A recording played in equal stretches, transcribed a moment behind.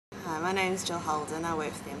My name is Jill Holden. I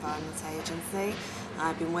work for the Environment Agency.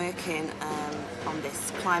 I've been working on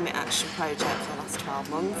this climate action project for the last 12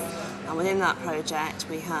 months, and within that project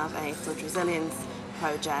we have a flood resilience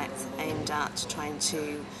project aimed at trying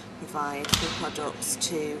to provide food products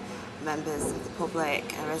to members of the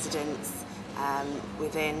public and residents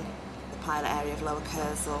within the pilot area of Lower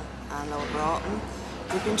Kersal and Lower Broughton.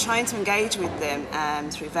 We've been trying to engage with them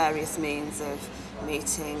through various means of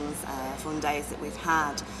meetings, fun days that we've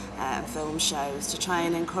had, film shows, to try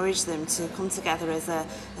and encourage them to come together as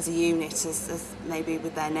a unit, as maybe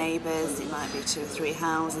with their neighbours. It might be 2 or 3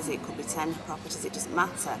 houses, it could be 10 properties, it doesn't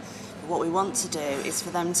matter. But what we want to do is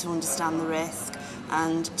for them to understand the risk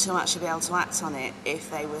and to actually be able to act on it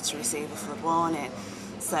if they were to receive a flood warning.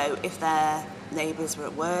 So if their neighbours were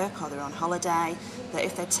at work or they're on holiday, that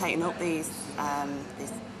if they'd taken up these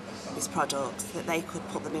products, that they could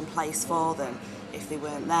put them in place for them if they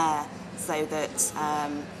weren't there, so that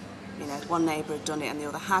if one neighbour had done it and the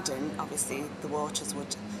other hadn't, obviously the waters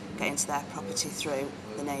would get into their property through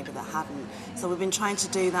the neighbour that hadn't. So we've been trying to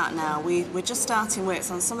do that now. We're just starting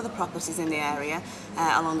works on some of the properties in the area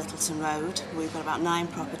along Littleton Road. We've got about 9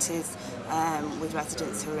 properties with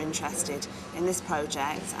residents who are interested in this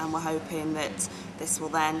project, and we're hoping that this will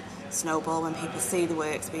then snowball when people see the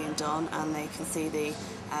works being done and they can see the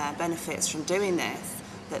benefits from doing this,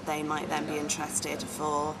 that they might then be interested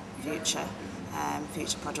for future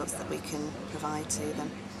products that we can provide to them.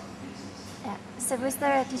 Yeah. So was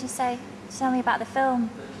there, tell me about the film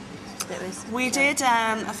that was... We did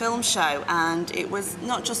a film show, and it was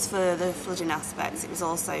not just for the flooding aspects, it was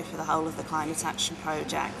also for the whole of the climate action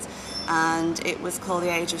project, and it was called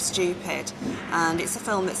The Age of Stupid, and it's a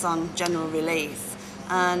film that's on general release,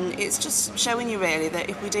 and it's just showing you really that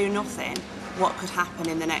if we do nothing, what could happen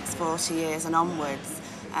in the next 40 years and onwards.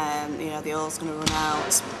 The oil's going to run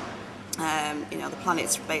out, the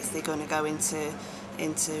planet's basically going to go into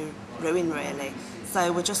ruin really.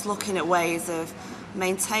 So we're just looking at ways of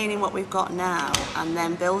maintaining what we've got now and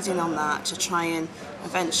then building on that to try and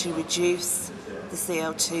eventually reduce the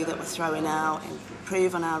CO2 that we're throwing out,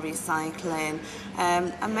 improve on our recycling,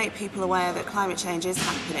 and make people aware that climate change is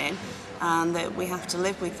happening and that we have to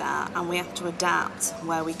live with that, and we have to adapt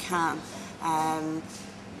where we can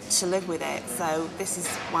to live with it. So this is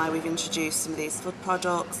why we've introduced some of these flood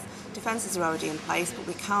products. Defences are already in place, but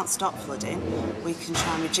we can't stop flooding. We can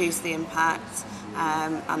try and reduce the impact,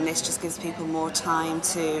 and this just gives people more time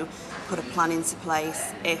to put a plan into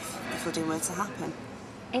place if the flooding were to happen.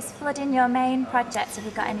 Is flooding your main project? Have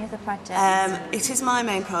you got any other projects? It is my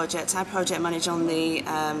main project. I project manage on the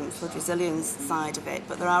flood resilience side of it,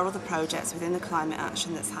 but there are other projects within the climate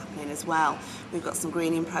action that's happening as well. We've got some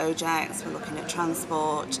greening projects, we're looking at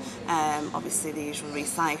transport, obviously the usual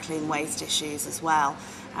recycling, waste issues as well,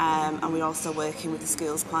 and we're also working with the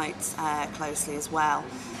schools quite closely as well.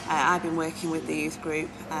 I've been working with the youth group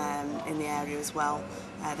in the area as well.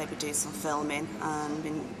 They've been doing some filming and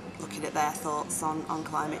been looking at their thoughts on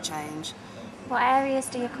climate change. What areas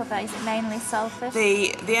do you cover? Is it mainly Salford?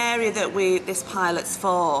 The area that this pilot's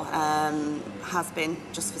for has been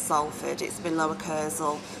just for Salford. It's been Lower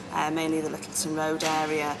Kersal, mainly the Littleton Road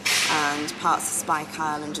area, and parts of Spike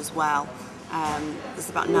Island as well. There's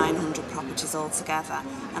about 900 properties altogether,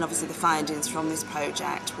 and obviously the findings from this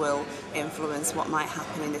project will influence what might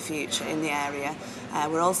happen in the future in the area.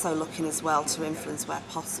 We're also looking as well to influence where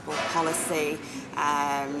possible policy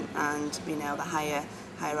and the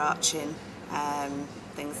hierarching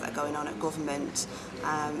things that are going on at government.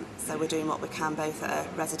 So we're doing what we can both at a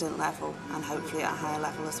resident level and hopefully at a higher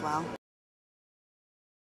level as well.